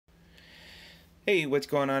Hey, what's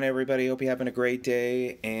going on, everybody? Hope you're having a great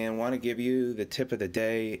day, and want to give you the tip of the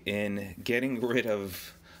day in getting rid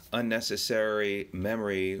of unnecessary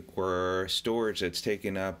memory or storage that's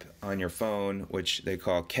taken up on your phone, which they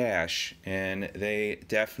call cache, and they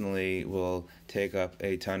definitely will take up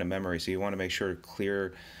a ton of memory. So you want to make sure to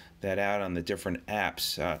clear that out on the different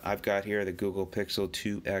apps. I've got here the Google Pixel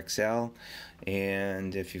 2 XL,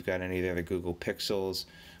 and if you've got any of the other Google Pixels,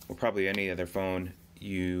 or probably any other phone,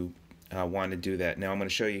 you want to do that. Now I'm going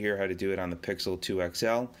to show you here how to do it on the Pixel 2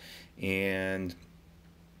 XL, and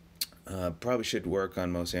probably should work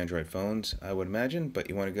on most Android phones, I would imagine, but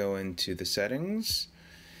you want to go into the settings,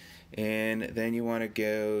 and then you want to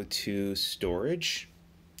go to storage,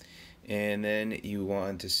 and then you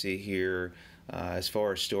want to see here as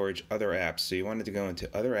far as storage, other apps. So you wanted to go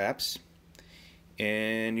into other apps,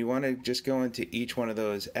 and you want to just go into each one of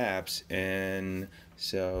those apps. And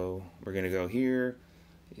so we're going to go here.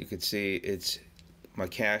 You can see it's my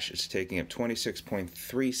cache is taking up 26.37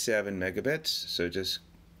 megabits. So just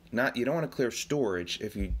not, you don't want to clear storage.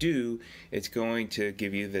 If you do, it's going to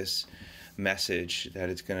give you this message that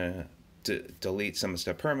it's going to delete some of the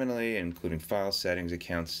stuff permanently, including files, settings,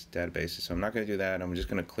 accounts, databases. So I'm not going to do that. I'm just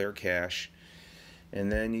going to clear cache. And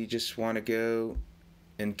then you just want to go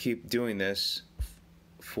and keep doing this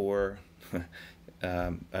for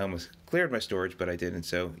I almost cleared my storage, but I didn't.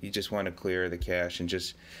 So you just want to clear the cache and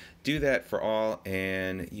just do that for all,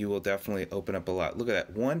 and you will definitely open up a lot. Look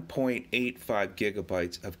at that, 1.85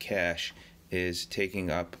 gigabytes of cache is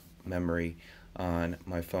taking up memory on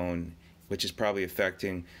my phone, which is probably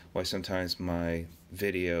affecting why sometimes my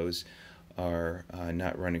videos are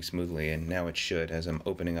not running smoothly, and now it should, as I'm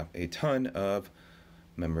opening up a ton of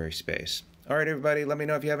memory space. All right, everybody, let me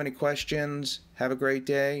know if you have any questions. Have a great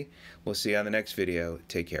day. We'll see you on the next video.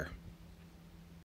 Take care.